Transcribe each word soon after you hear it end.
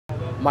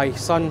My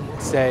son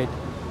said,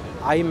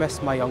 I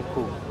miss my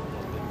uncle.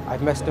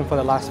 I've missed him for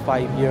the last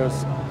 5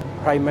 years.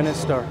 Prime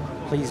Minister,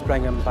 please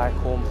bring him back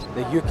home.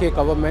 The UK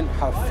government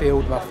have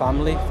failed my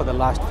family for the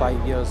last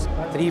 5 years.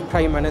 3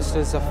 Prime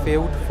Ministers have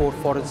failed, 4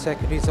 Foreign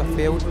Secretaries have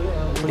failed.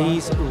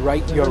 Please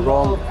right your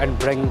wrong and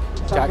bring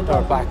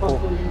Jagtar back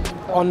home.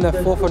 On the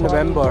 4th of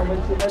November,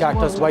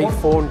 Jagtar's wife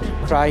phoned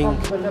crying,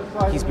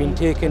 he's been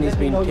taken, he's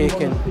been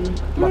taken.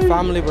 My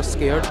family was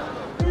scared.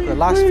 For the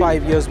last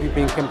 5 years we've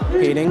been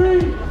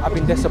campaigning. I've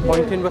been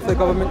disappointed with the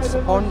government's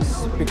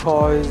response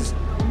because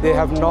they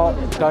have not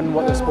done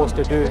what they're supposed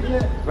to do.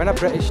 When a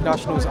British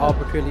national is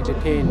arbitrarily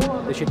detained,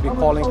 they should be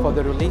calling for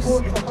the release.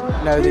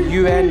 Now the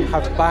UN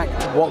have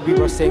backed what we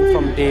were saying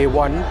from day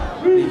one.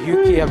 The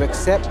UK have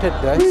accepted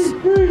this,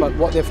 but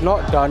what they've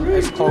not done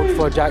is called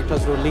for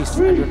Jagtar's release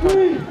and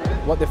return.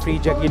 What the Free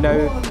Jaggy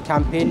Now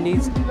campaign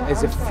needs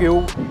is the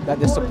fuel that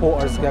the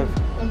supporters give.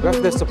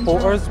 With the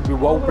supporters, we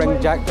will bring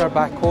Jagtar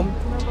back home.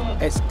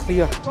 It's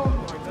clear.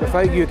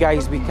 Without you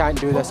guys, we can't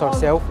do this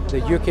ourselves.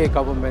 The UK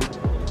government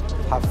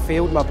have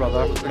failed my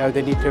brother. Now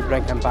they need to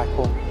bring him back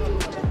home.